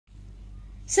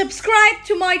subscribe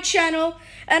to my channel,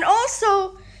 and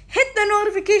also hit the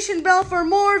notification bell for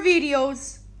more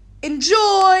videos.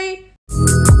 Enjoy!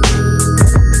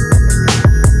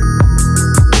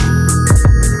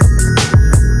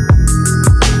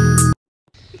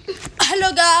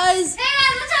 Hello guys! Hey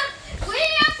guys, what's up? We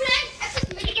are playing epic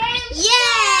minigames. Yay!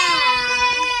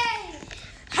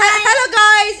 Hello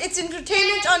guys, it's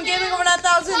Entertainment on Gaming Over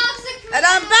 9000, and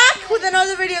I'm back with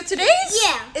another video. Today's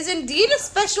is indeed a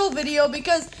special video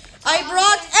because I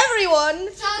brought everyone.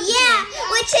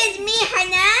 Which is me,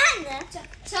 Hanan.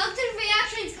 Something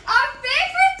reactions. Our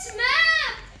favorite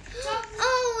map.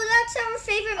 Oh, that's our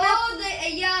favorite map. Oh,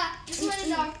 this one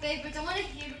is our favorite. I want to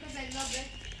hear because I love it.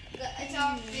 It's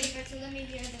our favorite, so let me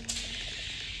hear them.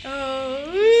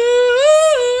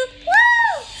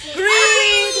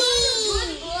 Green!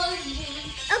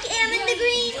 Okay, I'm in the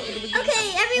green.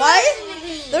 Okay, everyone Why? in the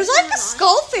green. There's like a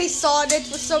skull face on it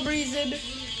for some reason.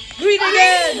 Green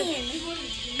again!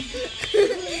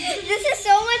 This is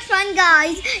so much fun,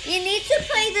 guys. You need to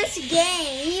play this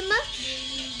game.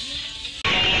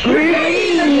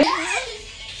 Green!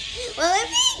 Will it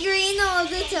be green all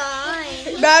the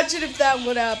time? Imagine if that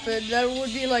would happen. That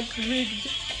would be like rigged.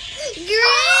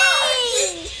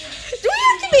 Green! Do we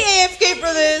have to be AFK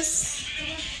for this?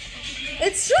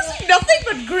 It's just nothing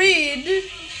but green.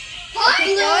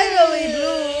 Finally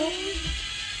blue.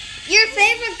 Your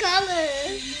favorite color?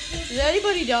 Did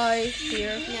anybody die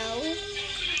here? No.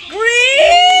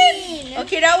 Green!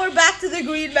 Okay, now we're back to the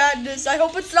green madness. I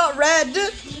hope it's not red,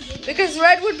 because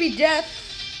red would be death.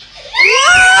 Why?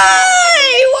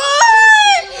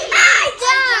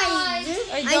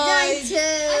 I died too. I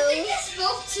think you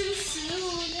spoke too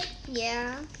soon.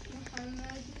 Yeah.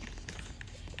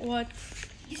 What?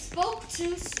 You spoke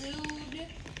too soon.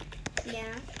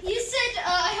 Yeah. You said,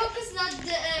 I hope it's not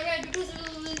red because it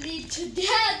will lead to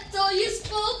death. So you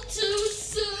spoke too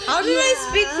soon. How did I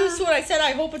speak too soon? I said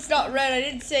I hope it's not red. I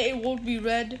didn't say it won't be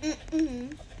red.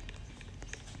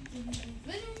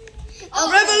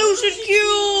 Revolution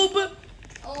Cube!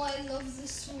 Oh, I love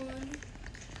this one.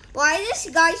 Why is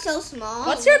this guy so small?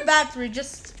 What's your battery?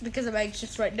 Just because I'm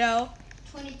anxious right now.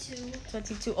 22.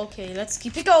 22. Okay, let's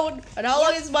keep it going. And how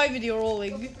long is my video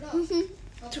rolling?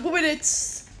 2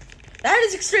 minutes. That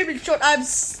is extremely short. I'm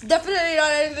definitely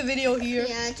not ending the video here.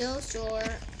 Yeah, it's so short.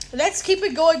 Let's keep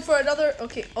it going for another.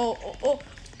 Okay. Oh!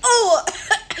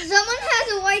 Someone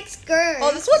has a white skirt.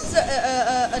 Oh, this one's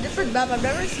a different map. I've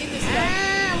never seen this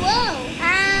map. Whoa.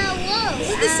 This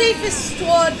is the safest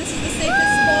one. This is the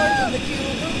safest part of the cube.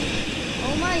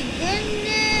 Oh my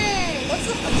goodness. What's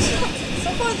the? So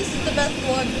far, this is the best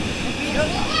one. I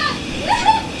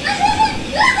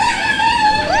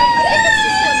think it's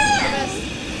this one. This is the best.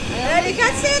 And you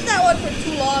can't stay at that one for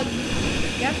too long.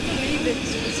 You have to leave it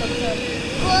for some time.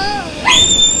 Whoa.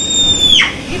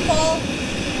 People,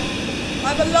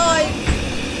 I'm alive.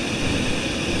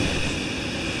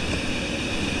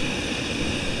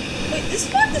 Wait, this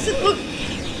one doesn't look.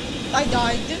 I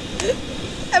died.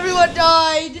 Everyone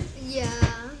died. Yeah.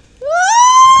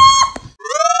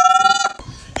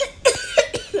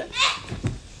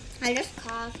 I just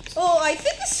coughed. Oh, I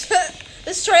think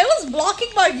this trail is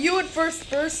blocking my view in first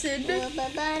person.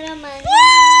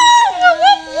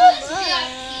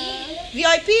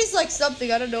 VIP is like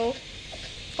something, I don't know.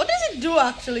 What does it do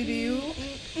actually to you?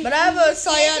 But I have a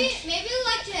cyan. Maybe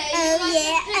like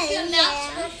pick the maps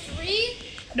for free.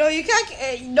 No, you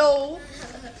can't. No.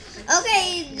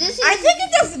 Okay, this is. I think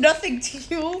it does nothing to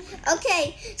you.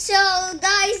 Okay, so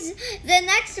guys, the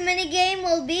next mini game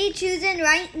will be chosen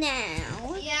right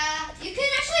now. Yeah, you can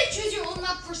actually choose your own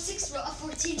map for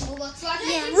 14 Roblox. So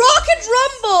Rocket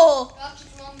Rumble.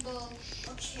 Rocket Rumble.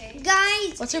 Okay.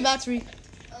 Guys. What's your battery?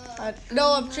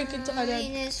 No, I'm drinking to Mine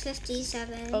is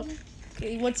 57. Oh.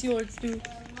 Okay, what's yours, dude?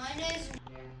 Mine is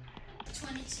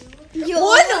 22.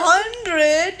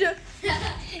 100.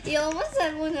 You almost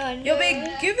said 100. You'll be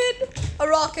given a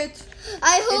rocket.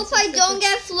 I hope I don't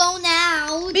get flown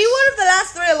out. Be one of the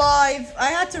last 3 alive.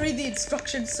 I had to read the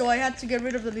instructions, so I had to get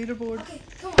rid of the leaderboard. Okay,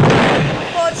 come on.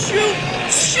 Come on, shoot!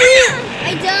 Shoot!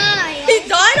 I died. He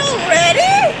died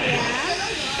already?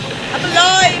 Yeah. I'm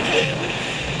alive.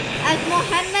 As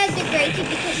Mohammed the Greater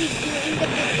because he's doing the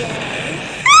video.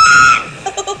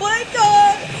 Oh my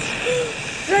god!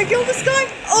 Did I kill this guy?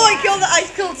 Oh, I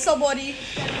killed somebody.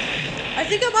 I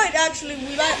think I might actually.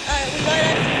 We might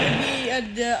actually be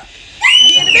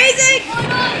amazing. Oh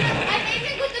no, I'm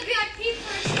aiming with the VIP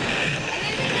person.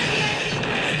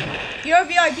 You're a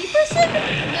VIP person?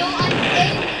 No, I'm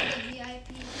aiming with the VIP.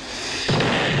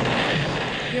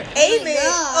 You're aiming.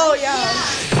 Oh yeah.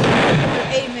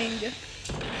 You're aiming.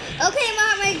 Okay,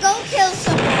 Mohammed, go kill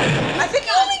someone. I think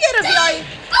you only get a VIP.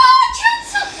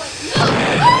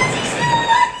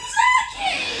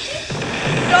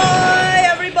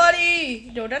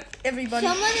 buddy.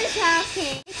 Someone is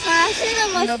hacking. Passing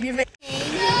No, almost.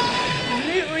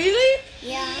 Really?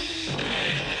 Yeah.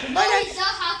 We No, might he's not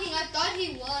hacking. I thought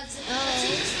he was.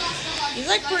 He's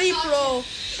like pretty pro.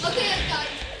 Okay, I'm done.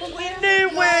 We did I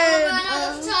win. ran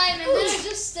out of time and then I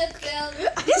just stepped down.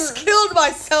 I just killed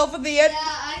myself in the end. Yeah,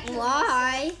 I killed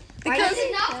Why? Because I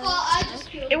did not fall. I just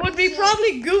killed it would be myself.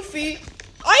 probably goofy.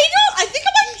 I think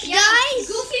I might. Yeah, Guys.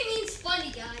 Goofy means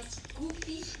funny, guys.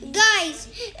 Goofy. Guys,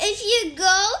 if you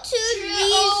go to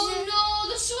these. Oh no,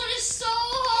 this one is so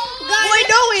hard. Guys, Wait,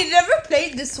 no, we never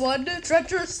played this one.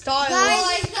 Treacherous style. Guys. Oh,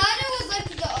 I thought it was like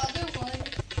the other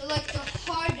one, like the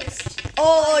hardest.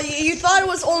 Oh, you thought it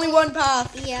was only one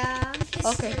path. Yeah.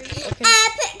 Okay. History. Okay.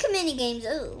 Epic mini games.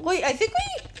 Ooh. Wait, I think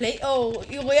we play. Oh,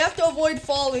 we have to avoid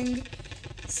falling.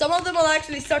 Some of them will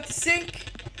actually start to sink.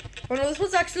 Oh no, this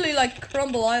one's actually like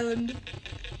Crumble Island.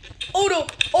 Oh no!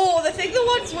 Oh, I think the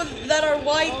ones that are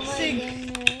white Oh my sink.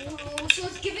 goodness. Oh, so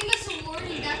it's giving us a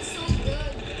warning. That's so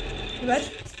good.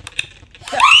 Imagine-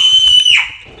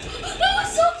 That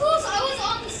was so close. I was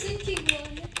on the sinking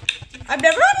one. I've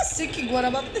never had a sinking one.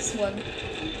 About this one.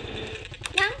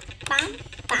 Bam, bam,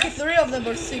 Okay, bam. 3 of them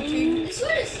are sinking. This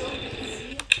one is so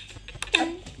easy.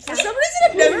 For some reason,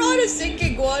 I've never had a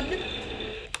sinking one.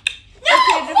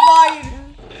 Okay, never mind.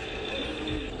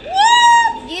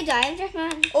 What? Did you die,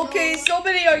 Abdurrahman? Okay, so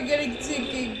many are getting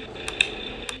sinking.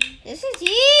 This is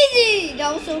easy.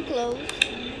 That was so close.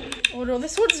 Oh no,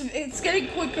 it's getting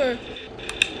quicker.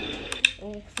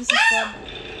 Oh, this is fun.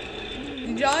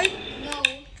 You die? No.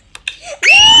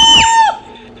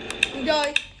 You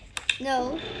die.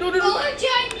 No. No, no, no. Oh, I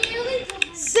nearly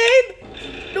died. Same.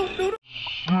 No, no, no.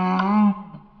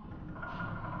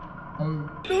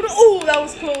 No, no. Oh, that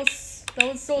was close. That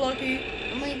was so lucky.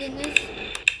 Oh my goodness.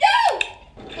 No!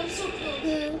 I'm so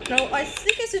close. No, I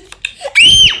think I should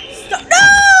stop. No!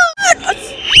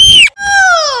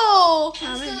 No!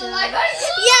 I'm I'm still done. alive.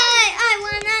 Yeah, I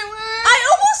won. I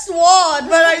almost won,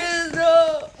 but I didn't.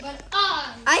 But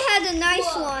I had a nice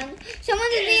Whoa. one. Someone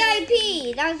is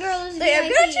VIP. That girl is Hey, I'm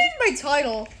gonna VIP. change my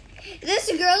title.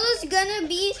 This girl is gonna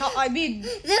be. I mean,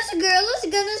 This girl is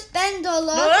gonna spend a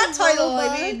lot no, not of title. Robux.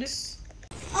 I mean,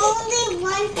 Only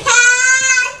one pass.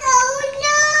 Oh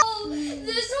oh,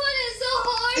 this one is the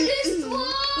hardest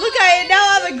one. look, I now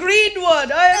have a green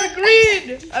one. I have a green.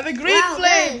 I have a green Wow,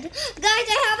 flame. good. Guys,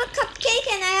 I have a cupcake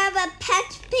and I have a pet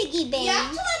piggy bank. You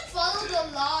have to like follow the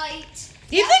light.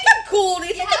 Do you think I'm cool? Do you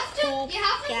You think have I'm to. cool? You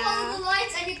have to Yeah. follow the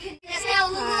lights, and you can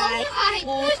follow the Hi. lights.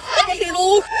 Oh,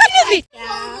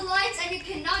 Follow the lights, and you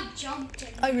cannot jump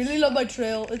them. I really love my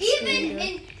trail. It's Even so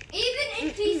good. in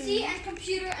PC and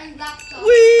computer and laptop.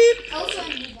 Weep. Also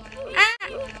in mobile.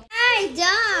 I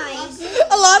died.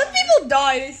 A lot of people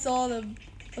died. I saw them.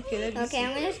 Okay, let me Okay, see.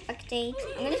 I'm gonna spectate.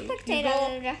 I'm gonna spectate Go.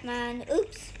 Abdurrahman.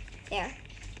 Oops. There.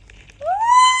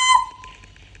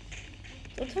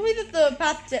 Don't tell me that the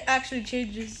path actually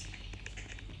changes.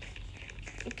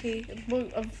 Okay,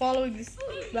 I'm following this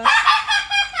map.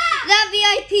 That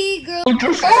VIP girl.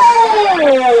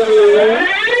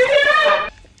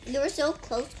 They were so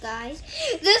close, guys.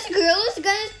 This girl is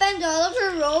gonna spend all of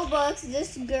her Robux.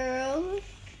 This girl.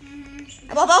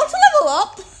 I'm about to level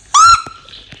up.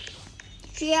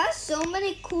 She has so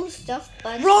many cool stuff,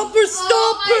 but Romper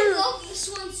Oh, I Stomper. love this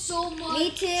one so much.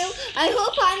 me too. I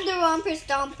hope I'm the romper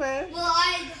stomper. Well,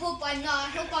 I hope I'm not. I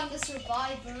hope I'm the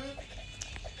survivor.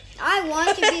 I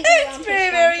want to be the It's romper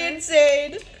very, very stomper.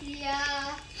 insane.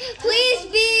 Yeah. Please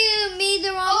be me the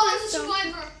Oh, romper I'm the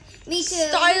stomper. survivor. Me too.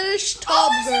 Stylish Oh,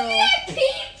 top it's girl. a VIP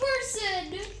person.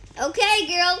 Okay,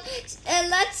 girl.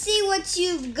 Let's see what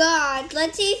you've got.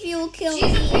 Let's see if you'll kill She's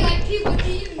a me. VIP. What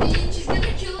do you mean? She's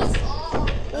gonna kill us all.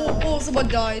 Oh, someone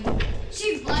died.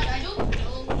 She might. I don't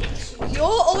know. You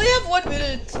only have 1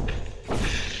 minute.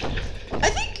 I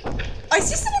think I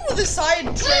see someone with a side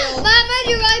trail. Mama,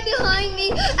 you're right behind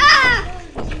me. Ah!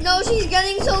 No, she's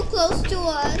getting so close to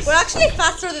us. We're actually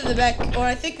faster than the mech, or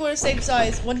I think we're the same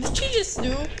size. What did she just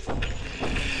do?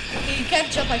 Okay, you can't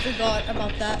jump. I forgot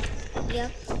about that.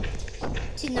 Yep.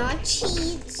 Do not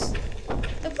cheat.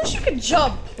 I wish you could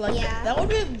jump. Like Yeah. that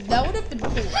would have been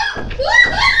cool.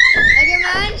 Other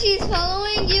man, she's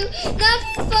following you. Now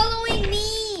she's following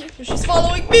me. She's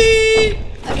following me.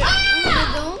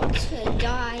 Don't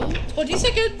die. 20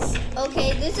 seconds.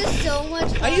 Okay, this is so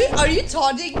much fun. Are you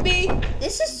taunting me?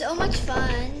 This is so much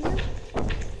fun.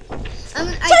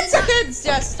 10 I seconds.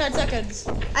 Yes, 10 seconds.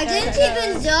 didn't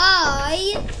even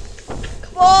die.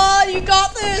 Come on, you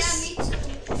got Yeah, this. me too.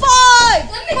 5,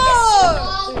 Let me 4,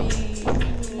 guess 3, 2,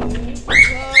 1.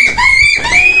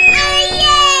 Oh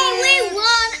yeah, we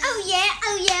won. Oh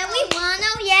yeah, we won.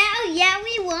 Oh yeah,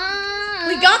 we won.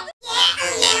 We got this.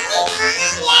 Yeah, we won.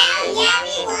 Oh yeah,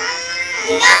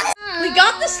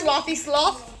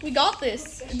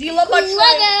 this. Do you love my trail?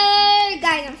 Clever!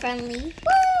 Guys, I'm friendly.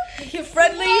 Woo! You're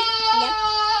friendly. Yep.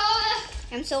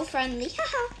 I'm so friendly.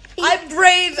 Haha. I'm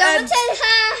brave Someone and said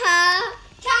haha.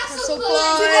 Castle Climb.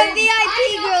 climb. To the VIP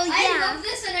girl, I yeah. love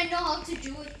this and I know how to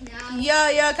do it now.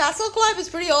 yeah, castle climb is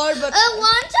pretty hard, but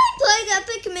Once I played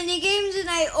epic minigames and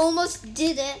I almost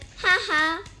did it.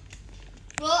 Haha.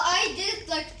 Well, I did it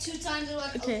like 2 times or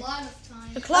like Okay. a lot of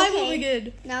times. the climb will Okay. be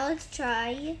good. Now let's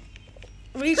try.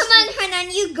 Reach, Come on,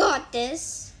 Hanan, you got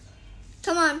this.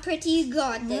 Come on, Pretty, you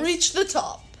got this. reach the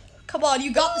top. Come on,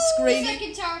 you got this, The Gravy.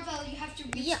 second Tower Valley, you have to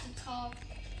reach Yeah. the top.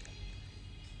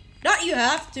 Not you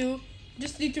have to.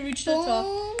 Just need to reach the top.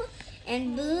 Boom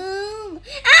and boom.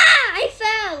 Ah! I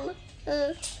fell.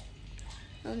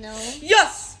 Oh no.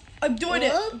 Yes, I'm doing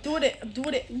it. Whoop. I'm doing it. I'm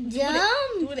doing it. I'm doing it.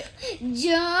 Jump. Doing it.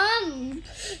 Jump.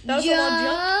 That was a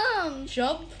long Jump.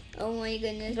 Jump. Oh my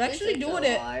goodness. You're this actually is doing so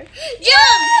it. hard.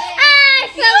 Jump! Ah, I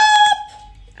fell.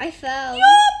 I fell.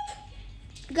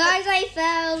 Yup. Guys, I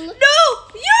fell. No.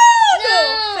 Yeah.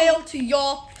 No. Fail to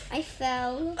yop. I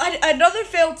fell. Another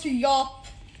fail to yop.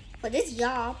 What is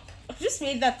yop? I just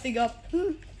made that thing up.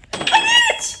 Hmm. I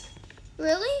did it.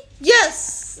 Really?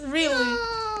 Yes. Really.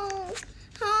 No.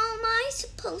 How am I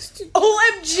supposed to do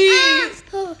OMG.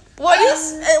 Ah. What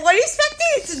are you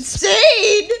expecting? It's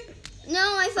insane.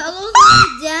 No, I fell all the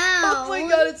way down. Oh my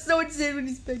god, it's so insane when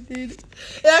you spectate.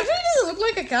 It actually doesn't look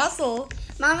like a castle.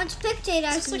 Mama spectate It's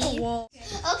as just like me. a wall.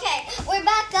 Okay, we're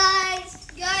back, guys.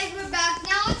 Guys, we're back.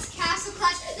 Now it's Castle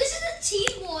Clash. This is a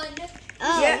team one.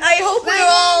 Oh. Yeah, I hope we're Right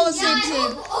all on. the Yeah, same I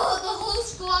team. hope the whole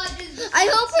squad is I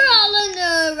hope we're all in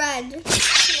the red.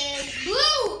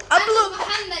 blue. I'm blue.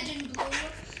 Mohammed in blue.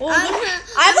 Oh, I'm look. in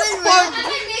I'm a red. spark.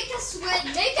 Mohammed, make us win.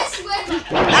 Make us win.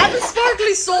 I'm a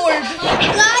sparkly sword.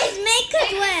 Guys, make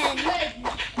us win.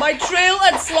 Win. My trail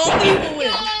and Slothy will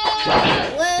win.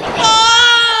 With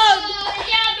Oh!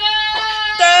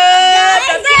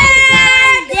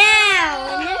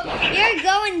 You're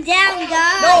going down,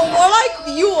 guys. No, more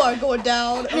like you are going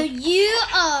down. No, you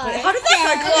are. Wait, how did that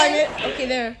guy down. climb it? Okay,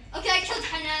 there. Okay, I killed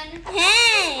Hanan.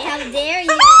 Hey, how dare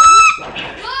you?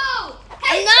 Whoa!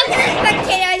 I'm not gonna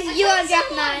spectate as you on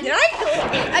Drop9. Did I kill it?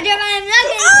 I'm not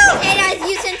gonna spectate as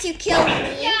you since you killed me.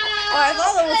 Yeah. Oh, I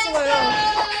thought that was someone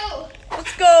else.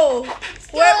 Let's go.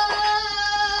 Where? Go.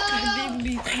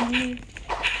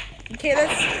 Okay,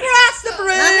 let's cross the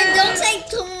bridge. Mama, don't say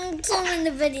tum in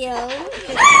the video.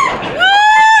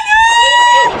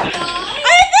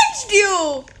 I avenged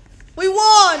you. We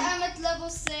won. I'm at level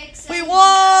 6. We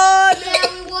won.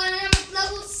 Yeah, we won. I'm at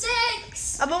level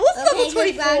 6. But what's level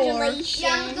 24? Congratulations.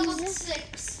 Yeah, I'm at level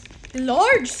 6.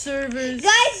 Large servers.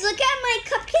 Guys, look at my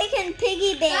cupcake and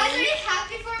piggy bank. Guys, are you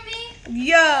happy for me?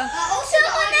 Yeah. Also,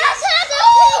 Someone else has a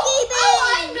oh, piggy bank. oh,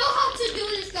 I know how to do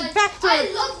this, guys. Compactor.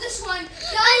 I love this one.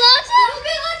 Guys, I love it. it will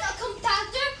be like a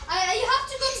compactor. You have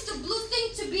to go to the blue thing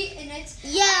to be in it.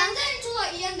 Yeah.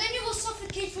 And then you will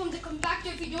suffocate from the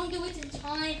compactor if you don't do it in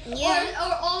time. Yeah.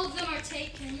 Or all of them are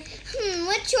taken.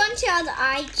 Which one shall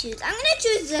I choose? I'm gonna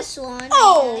choose this one.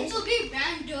 Oh. It will be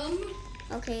random.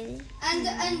 Okay. And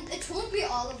it won't be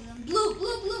all of them. Blue,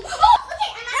 blue, blue. Oh,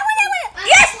 okay. I win.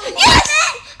 Yes! Yes!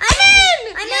 I'm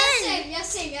in.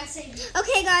 Yeah, same.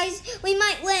 Okay, guys, we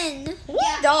might win. Who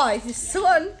died? His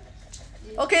son.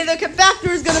 Okay, the compactor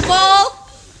is gonna fall.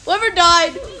 Whoever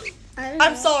died, I don't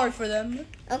I'm know. sorry for them.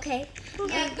 Okay.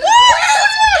 Yeah, good. No,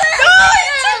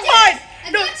 it's fine.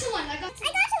 I No. got to one.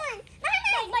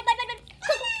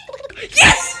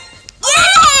 Yes.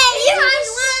 Yay! You guys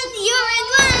won. You're in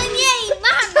one. Yay!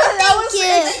 Mom, That was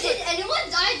thank you. Did anyone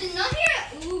die? Did not hear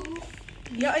it. Ooh.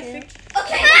 Yeah, I think.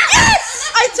 Okay.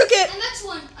 Yes! I took it. I'm at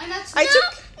one. I took.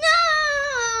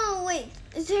 No. Wait.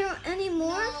 Is there any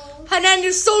more? No. Hanan,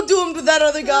 you're so doomed with that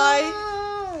other guy.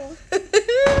 No.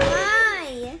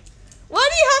 Why Why?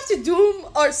 do you have to doom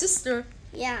our sister?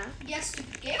 Yeah. Yes,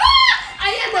 stupid game. Ah! I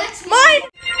am at one. Mine.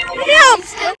 Yeah.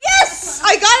 Yes,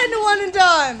 I got into one and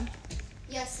done.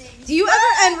 Yes, same. Do you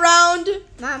ever end round?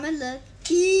 Mama, look.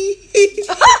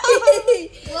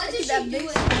 What did That she big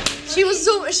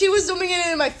do? She was zooming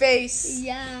in my face.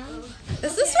 Yeah.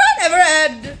 Does this round ever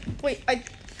end? Wait, I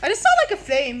just saw like a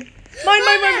flame. Mine.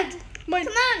 Come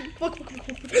on. Look.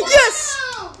 Yes.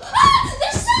 Oh. Ah,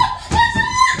 there's some.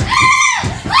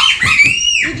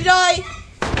 You did I?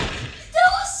 That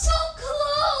was so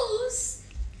close.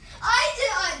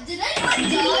 Did anyone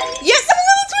die? Yes, I'm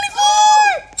level 24.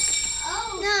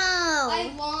 Oh. No. I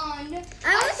won. I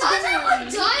was thought gonna I would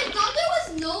win. die. I thought there was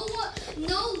no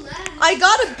left. I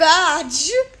got a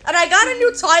badge and I got a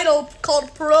new title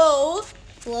called Pro.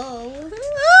 Whoa.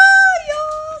 Ah,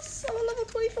 yes, I'm a level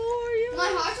 24. Yeah. My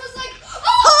heart was like,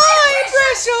 High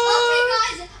pressure. pressure. Okay,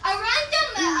 guys, a random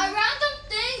random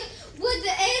thing with the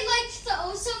A like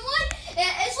someone.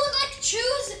 It would like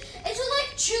choose. It would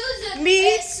like choose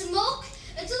Me? smoke.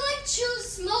 It would like choose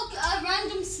smoke.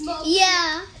 Random smoke.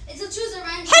 Yeah. It will choose a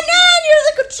random. Hanan, you're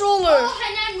the controller. Oh,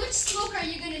 Hanan, which smoke are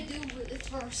you gonna do with it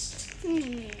first?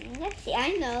 Let's see.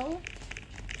 I know.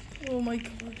 Oh my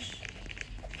gosh.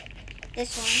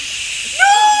 This one.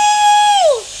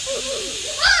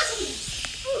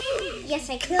 Yes,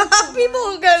 I killed No! someone.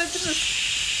 People gotta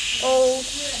just. Oh.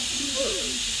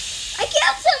 I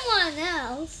killed someone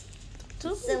else.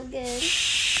 So good.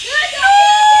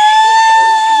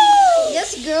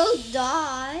 This girl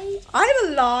died. I'm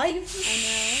alive. I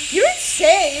know. You're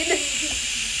insane.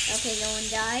 Okay, no one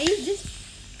died.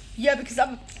 Yeah, because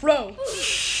I'm a pro.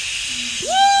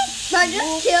 I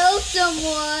just killed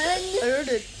someone. I heard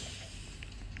it.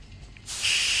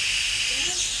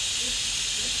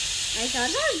 I thought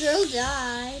that girl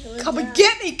died. Come and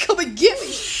get me. Come and get me.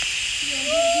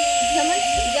 Someone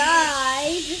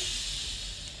died.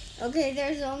 Okay,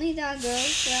 there's only that girl.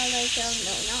 So like, no,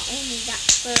 not only that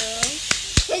girl.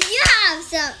 Cause you have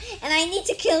some, and I need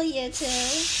to kill you too.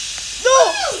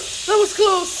 No, that was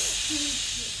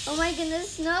close. Oh my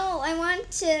goodness, no! I want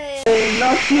to.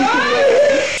 No.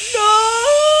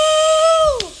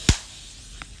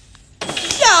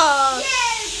 Yeah.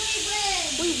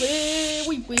 Yes, we win.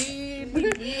 We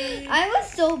win. I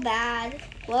was so bad.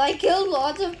 Well, I killed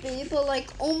lots of people, like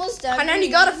almost everyone. Hanan,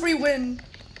 you got a free win.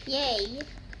 Yay!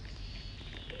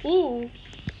 Ooh.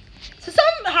 Since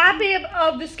I'm happy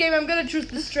of this game, I'm gonna choose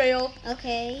this trail.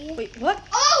 Okay. Wait, what?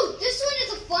 Oh, this one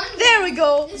is a fun one. There we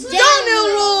go. This one-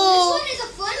 Downhill roll. This one is a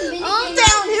fun mini Oh, game.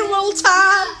 Downhill roll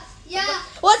time. Yeah.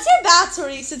 What's your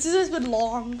battery? Since it has been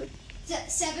long.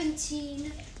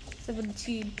 17.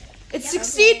 17. It's Yeah,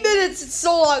 16 minutes. It's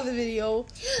so long, the video.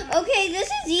 Okay, this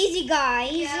is easy,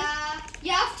 guys. Yeah.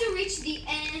 You have to reach the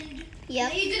end.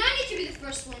 Yep. You do not need to be the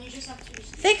first one. You just have to reach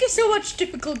the end. Thank you so much,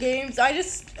 Typical Games. I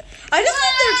just like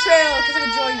their trail because I'm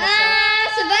enjoying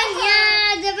myself.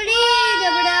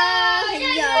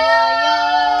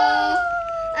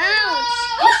 Ouch!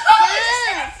 Oh, I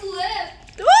just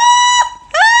flipped.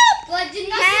 But did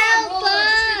not Help roll, I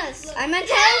just did us! flip. I meant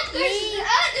help There's, me.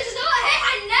 there's no. Hey,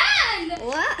 Hanan!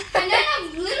 What? Hanan, I'm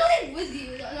literally with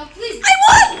you. No, please. I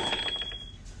won!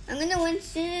 I'm gonna win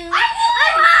soon. I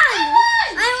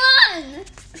won!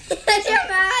 You're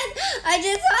mad? I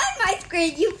just saw on my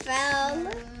screen you fell.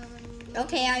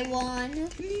 Okay, I won.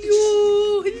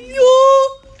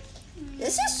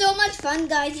 This is so much fun,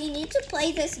 guys. You need to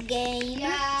play this game.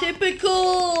 Yeah.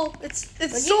 Typical. It's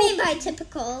What do so. you mean by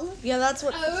typical? Yeah, that's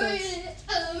what it says.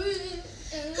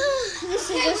 This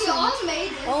is Okay, just we so all much.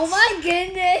 made it. Oh my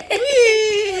goodness!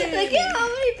 Whee! Look at how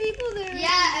many people there are.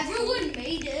 Yeah, everyone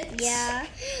made it. Yeah.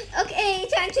 Okay,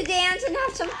 time to dance and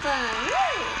have some fun.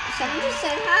 Someone just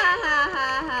said ha ha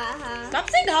ha ha ha. Stop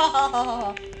saying ha ha ha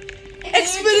ha.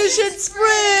 Expedition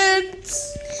sprint.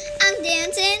 I'm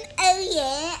dancing. Oh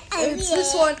yeah. Oh It's yeah.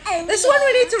 this one. Oh, This yeah. one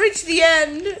we need to reach the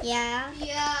end. Yeah.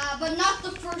 Yeah, but not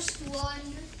the first one.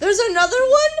 There's another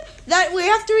one that we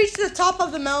have to reach the top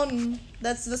of the mountain.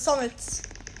 That's the summits.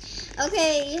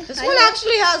 Okay. This I one hope-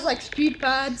 actually has like speed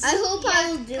pads. I hope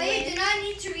I will do But you it. do not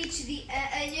need to reach the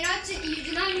end. You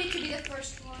do not need to be the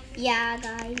first one. Yeah,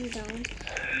 guys, you don't.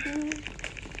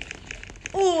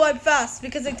 Oh, I'm fast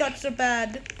because I touched a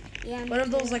pad. Yeah. What are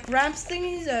those like ramps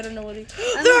thingies? I don't know what. I'm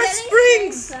There are getting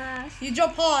springs. so fast. You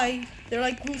jump high. They're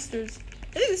like boosters.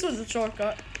 I think this one's a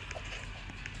shortcut.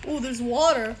 Oh, there's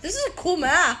water. This is a cool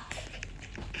map.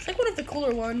 It's like one of the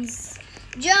cooler ones.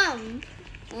 Jump.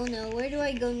 Oh no, where do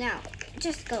I go now?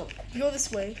 Just go. You go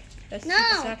this way. That's No,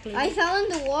 exactly. I fell in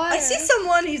the water. I see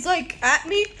someone. He's like at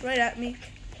me, right at me.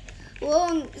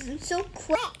 Whoa, I'm so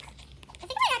quick. I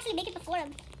think I actually make it before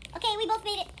him. Okay, we both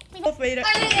made it. Both made it.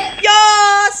 I made it.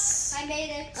 Yes. I made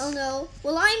it. Oh no,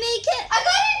 will I make it? I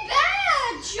got a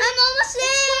badge. I'm almost It's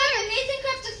there. for Amazing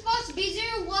Crafted Spots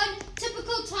B01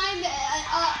 typical time No,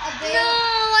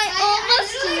 available. I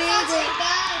almost literally got made a it.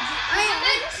 badge. I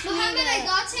almost Mohammed, made I it.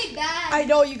 got a badge. I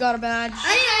know you got a badge.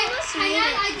 I almost made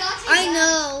Hanan, it. I got a I badge.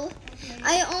 know.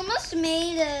 I almost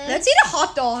made it. Let's eat a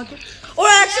hot dog. Or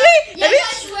actually, Yeah, maybe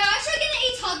guys, we're actually gonna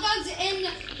eat hot dogs in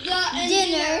the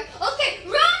Dinner. Okay,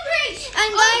 round race. And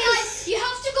guys, you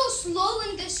have to go slow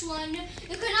in this one.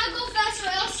 You cannot go fast or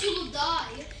else you will die.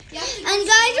 You have to go And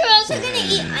guys, slow. we're also gonna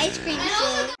eat ice cream And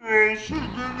also, soon.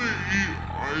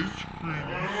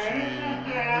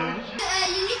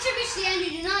 you need to reach the end.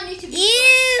 You do not need to be.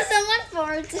 Ew, someone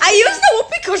farted. I used the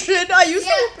whoopee cushion. I used the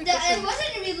Yeah, whoopee cushion. it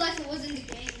wasn't in real life. It was in the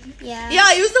game. Yeah. Yeah,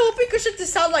 I used the whoopee cushion to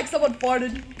sound like someone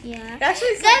farted. Yeah. It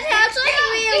actually That's sounds actually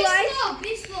real life.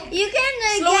 Be slow. You can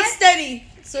slow and get. steady.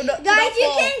 So no, Guys,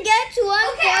 you can get one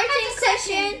Okay, I have fortune a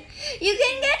question. cushion. You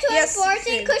can get one Yes, fortune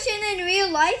same. cushion in real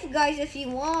life, guys, if you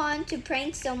want to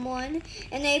prank someone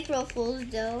in April Fool's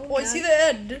though. Oh, I see the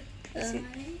end. Uh,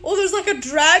 Oh, there's like a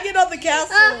dragon on the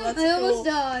castle. That's I cool. almost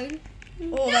died. Oh,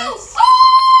 No! that's...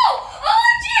 Oh!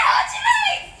 OMG, how did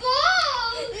I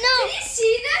fall? No. Did you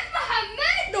see that,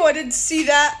 Muhammad? No, I didn't see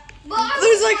that. But I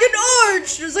There's was like an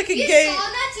arch. There's like a If you gate. saw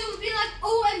that, it would be like,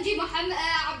 OMG, Muhammad,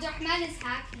 Abdurrahman is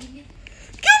hacking.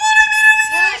 Come on, I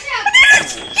made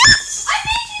it. Yes! I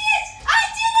made it! I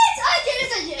did it! I did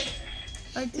it! I did it!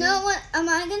 I did. No, what am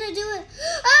I gonna do it?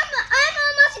 I'm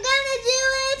almost gonna do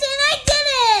it, and I did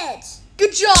it.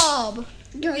 Good job.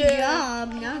 Good Yeah.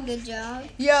 job, not good job.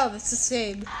 Yeah, that's the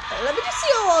same. Let me just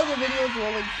see how long the video is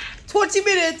rolling. 20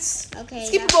 minutes. Okay. Let's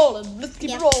keep it rolling. Let's keep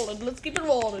Yep. it rolling. Let's keep it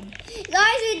rolling.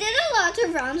 Guys, we did a lot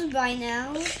of rounds by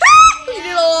now. We did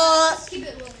a lot. Let's keep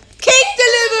it rolling. Cake Okay,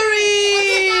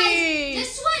 delivery. guys,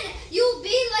 this one, you'll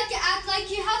be like,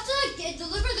 you have to like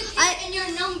deliver the cake in your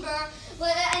number,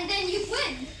 and then you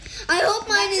win. I hope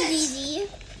mine That's is it. easy.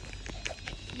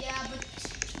 Yeah, but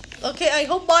Okay, I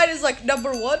hope mine is like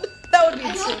number 1. That would be I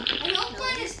insane. hope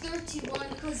mine is 31,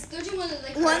 because 31 is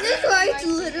like... One is right,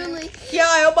 literally. Yeah,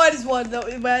 I hope mine is 1 though.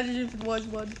 Imagine if it was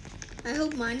 1. I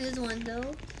hope mine is one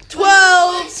though.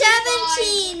 12.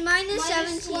 17. Mine is Mine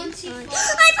is 17. 25.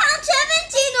 I found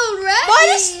 17 already.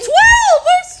 Mine is 12.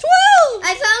 Where's 12?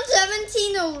 I found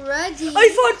 17 already. I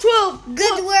found 12.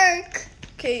 Good work.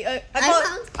 Okay, I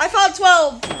I found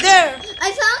 12. There. I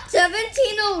found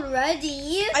 17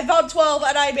 already. I found 12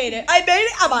 and I made it. I made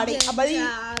it. I'm on it. Good I'm on it.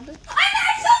 job. I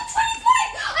found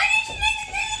 25! I need to make it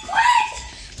really quick!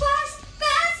 Fast,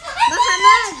 fast!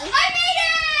 Muhammad. I made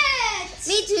it!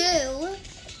 Me too.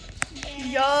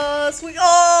 Yes, we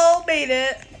all made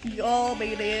it. We all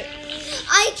made it.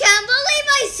 I can't believe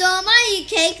I saw my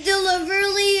cake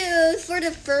delivery for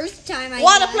the first time. I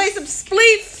Wanna guess. play some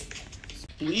spleef?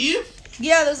 Leave?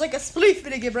 Yeah, there's like a spleef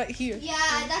minigame right here. Yeah,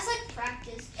 that's like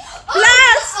practice.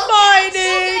 Blast I'm so mining!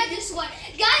 good at this one.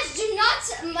 Guys, do not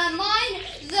mine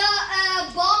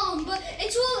the bomb.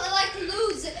 It will like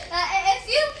lose.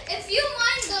 If you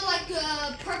mine the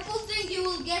like purple thing, you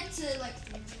will get like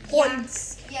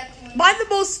Points. Yeah. Mine the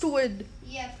most to win.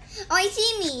 Yep. Oh, I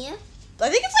see me. I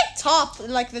think it's like top,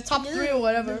 like the top 3 or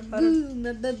whatever. I don't-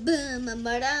 Boom, ba, boom,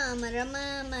 ba-dum,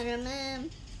 ba-dum, ba-dum.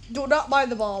 Do not buy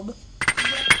the bomb.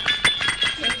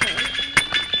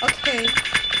 Okay.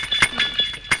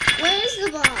 Where's the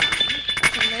bomb?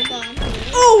 Okay, no bomb.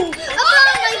 Oh! A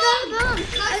bomb! I got a bomb!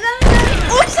 I got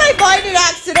another. Oops, I mined it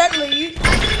accidentally. I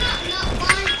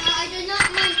did not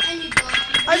mine any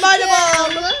bomb. I mined a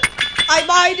bomb. I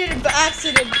mined it by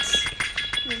accident.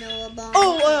 You know, a bomb.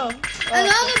 Oh,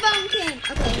 Another bomb came.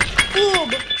 Okay.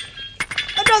 boom.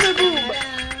 Another boom.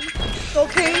 Ba-dum,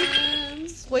 Okay. ba-dum.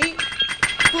 Wait.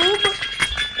 Boom.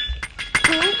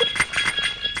 Boom.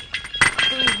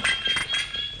 Boom.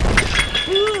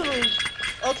 Boom.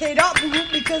 Okay, not boom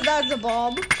because that's a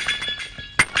bomb.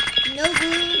 No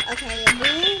boom. Okay, a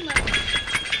boom.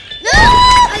 No!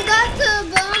 I got the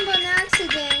bomb on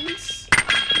accident.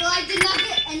 Well, I did not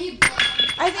get any bomb.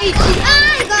 I have 18.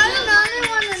 Ah, I got another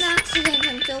one on accident.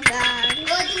 I'm so bad.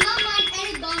 Well, I did not mine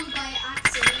any bomb by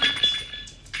accident.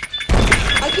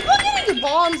 I keep on getting the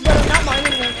bombs, but I'm not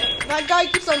mining them. That guy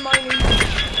keeps on mining.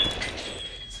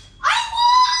 I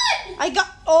won! I got.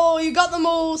 Oh, you got the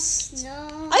most. No.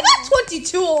 I got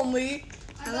 22 only.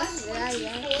 I got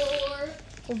 24.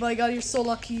 Oh my god, you're so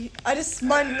lucky. I just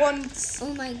mined once.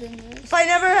 Oh my goodness. If I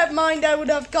never had mined, I would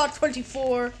have got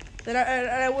 24. Then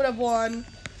I would have won.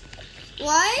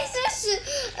 Why is this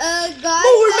guy?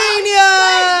 Oh,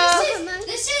 Romania!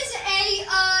 This is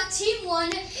a team one.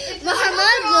 If Muhammad,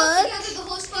 we're all look. together, the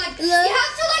whole squad. Look. You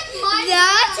have to like mine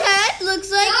That grass. head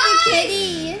looks like the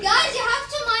kitty. Guys, you have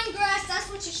to mine grass. That's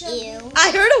what you should do. Ew.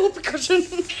 I heard a whoopee cushion.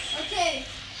 Okay.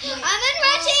 I'm in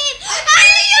red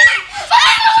team.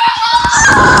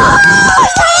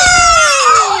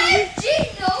 OMG,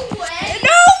 no way.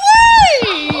 No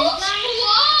way! Whole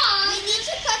squad. We need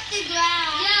to cut the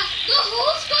grass. Yeah, the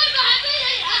whole squad behind me.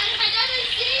 I didn't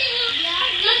see you. Yeah,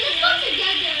 let's go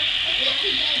together. Let's get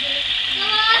together.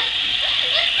 Come on.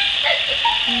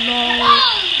 No.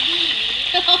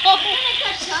 I'm gonna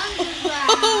cut tons of grass.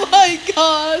 Oh my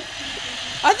god.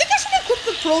 I think I should equip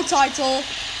the pro title.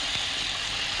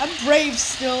 I'm brave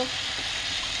still.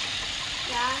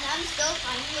 Yeah, and I'm still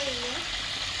friendly.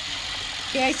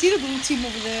 Okay, I see the blue team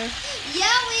over there.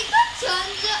 Yeah, we got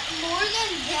tons more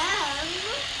than them.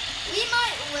 We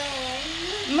might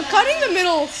win. I'm cutting the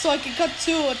middle so I can cut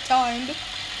 2 at a time. Cut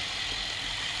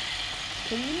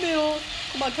the middle.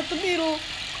 Come on, cut the middle.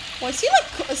 Oh, I see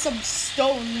like some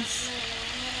stones.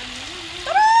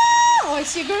 Oh, I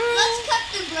see a girl. Let's cut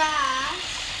the grass.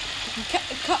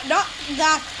 Cut, not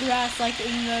that grass, like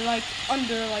in the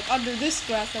under this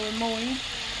grass that we're mowing.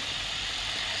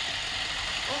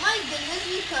 Oh my goodness,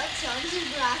 we cut tons of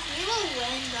grass. We will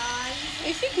win, guys.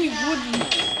 I think we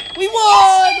wouldn't. We Yes,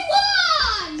 won. we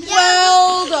won!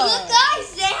 Well done. Look,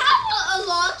 guys, they have a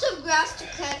lot of grass to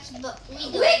cut, but we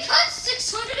don't. We cut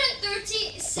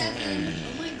 637.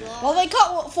 Oh my god. Well, they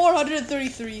cut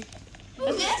 433.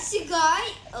 Yes, you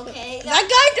guy. Okay. That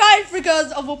guy died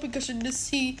because of open cushion. He is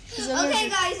Okay,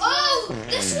 allergic. guys. Oh,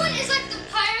 this one is like the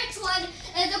pirates one,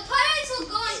 and the pirates will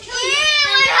go and kill you.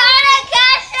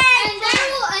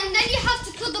 And then you have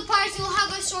to kill the pirates. You will have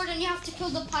a sword, and you have to kill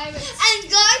the pirates. And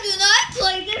guys, when I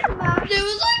played this map, there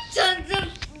was like tons of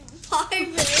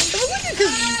pirates. It was like a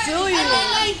gazillion. And then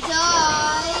I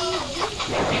died.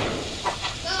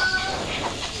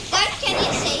 Guys, can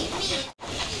you save me?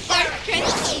 Guys, can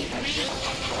you save me?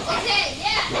 Okay,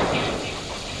 yeah.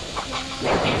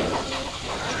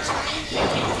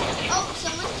 Oh,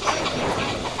 someone killed me.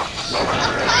 A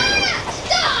pirate!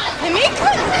 Die! They make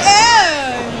her Kill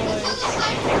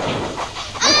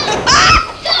the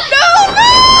pirate. No, no!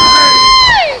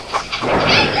 Hey,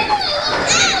 leave him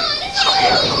alone!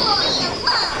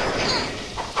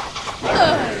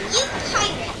 You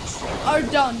pirates. Are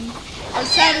done. Are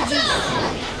savages.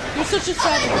 You're such a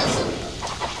savage.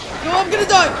 No, I'm gonna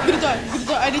die. I'm gonna die. I'm gonna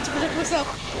die. I need to protect myself.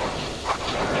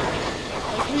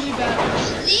 Like really bad.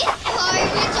 These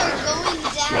pirates are going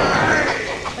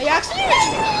down. They actually.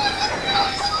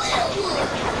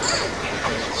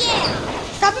 Yeah.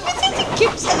 Stop imitating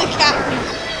Kips and the captain.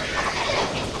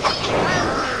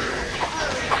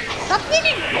 Stop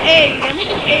making A. I'm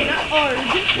making A, not R.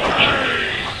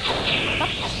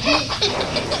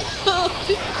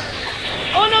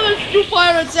 Oh no, there's two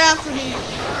pirates after me.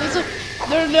 There's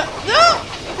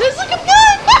like a bird.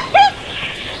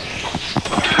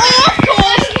 Oh, of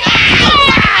course.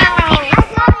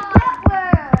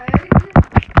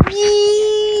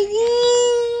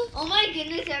 Oh my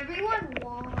goodness, everyone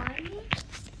won.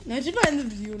 I should end the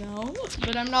video now,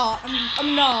 but I'm not.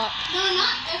 I'm not. No,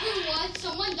 not everyone.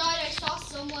 Someone died. I saw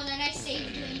someone and I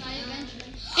saved him. I avenged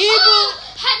him. Eagle. Oh,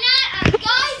 Hanan,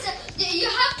 guys, you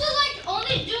have to like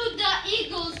only do the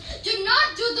eagles. Do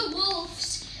not do the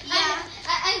wolves. Yeah.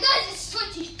 And guys, it's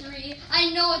 23. I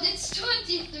know it. It's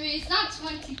 23. It's not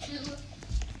 22.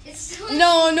 It's 23.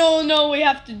 No. We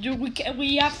have to do.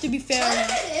 We have to be fair.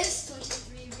 It is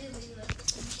 23. Really.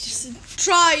 Just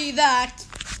try that.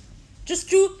 Just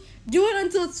do it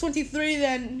until it's 23.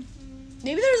 Then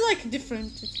maybe there's like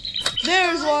different.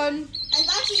 There's one. I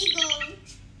got eagle.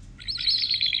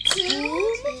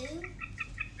 Two.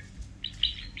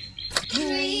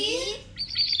 3.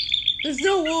 There's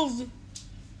no wolves.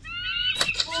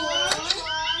 4.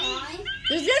 5.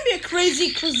 There's gonna be a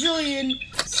crazy quazillion.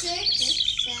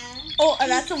 6. 7. Oh,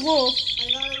 and that's a wolf.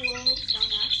 I got a wolf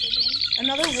on accident.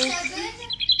 Another wolf. 7,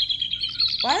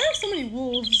 Why are there so many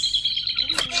wolves?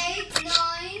 8, 9,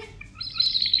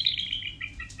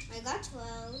 I got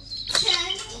 12.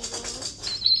 10, Eagles.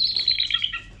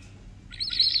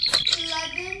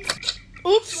 11,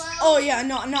 Oops. 12. Oh yeah,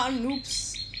 not an oops.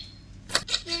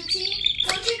 13,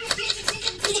 14, 15,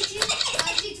 16, 17,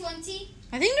 18, 19, 20.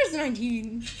 I think there's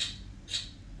 19.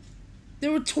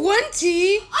 There were 20. I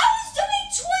was doing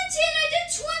 20 and I did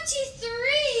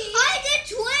 23. I did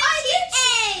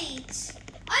 28.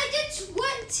 I did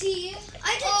 20. I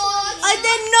did I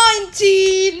did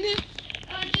 19.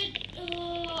 I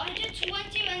did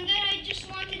 20 and then I just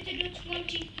wanted to do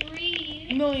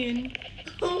 23. Million.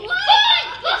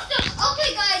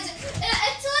 Okay, guys,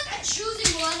 it's like a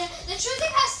choosing one. The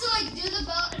choosing has to like do the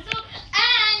ball,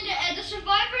 and the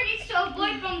survivor needs to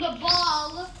avoid from the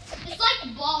ball. It's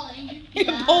like balling.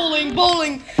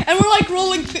 Bowling, and we're like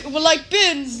rolling. We're like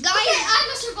pins. Guys, Okay, I'm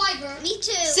a survivor. me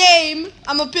too. Same.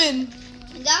 I'm a pin.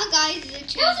 That guy's the He wasn't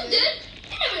chooser. good.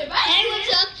 Hey,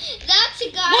 what's up? That's the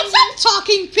guy. What's that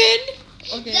talking pin?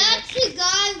 Okay. That's the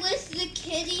guy with the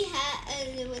kitty hat,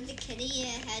 with the kitty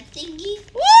head thingy.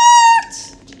 What?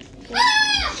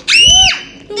 Ah!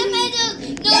 The middle!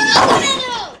 No, not the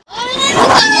middle! Oh, the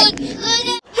middle! How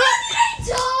did I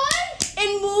die?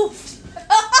 And moved.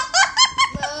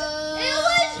 It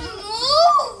was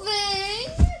moving.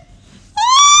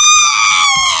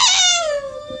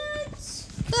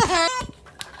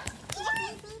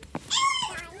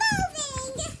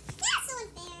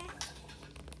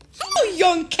 Hello,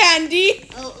 young Candy.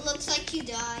 Oh, looks like you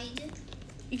died.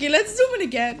 Okay, let's zoom in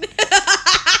again.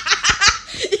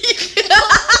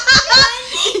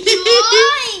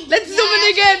 Let's zoom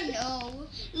in again. No.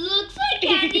 Looks like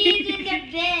Candy's in the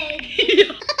bed.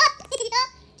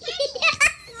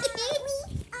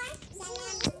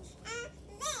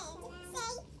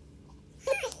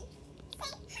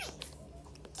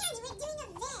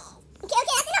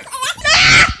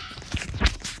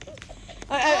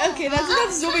 Okay, that's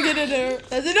enough zooming in there.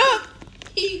 That's enough.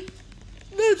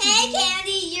 That's Hey, enough.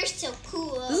 Candy, you're so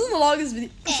cool. This is the longest video.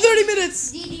 30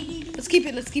 minutes. Let's keep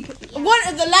it.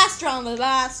 The last round.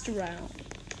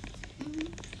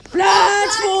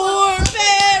 Plants for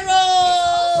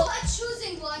Pharaoh. A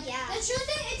choosing one. Yeah. The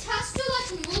choosing, it has to like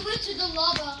move it to the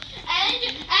lava, and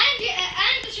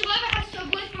the survivor has to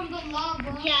avoid from the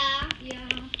lava. Yeah. Yeah.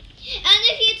 And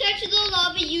if you touch the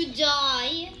lava, you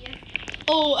die.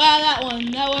 Oh, that one.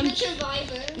 The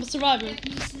survivor. The survivor. And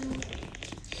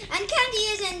Candy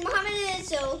isn't. Mohammed is,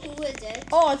 so who is it?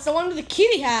 Oh, it's the one with the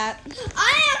kitty hat.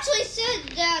 I actually said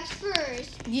that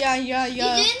first. Yeah. You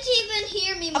didn't even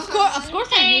hear me, Of Mohammed.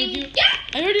 course I heard you.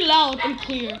 I heard you loud and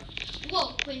clear.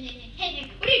 Whoa,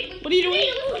 hey, what are you doing? What are you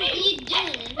doing? What are you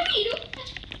doing? What are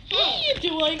you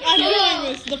doing? I'm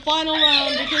doing this, the final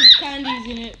round, because Candy's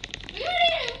in it.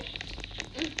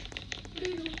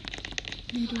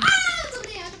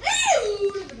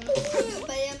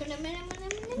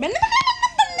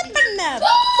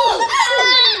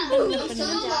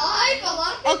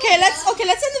 Okay,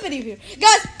 let's end the video here.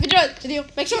 Guys, if you enjoyed the video,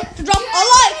 make sure to drop a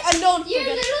like and don't You're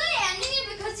forget. literally ending it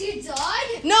because you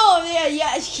died? No,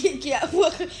 yeah.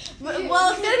 Well,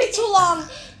 it's gonna be too long.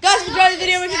 Guys, if you enjoyed the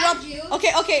video, make sure to drop.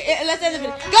 Okay, let's end the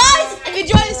video. Guys, if you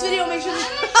enjoyed this video, make sure to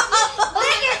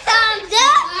Click your thumbs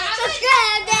up,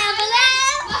 subscribe down below,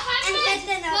 and hit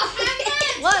the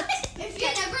notification. What? If you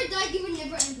never died, you would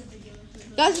never end the video.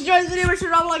 Guys, if you enjoyed this video, make sure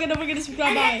to drop a like and don't forget to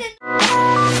subscribe. Bye.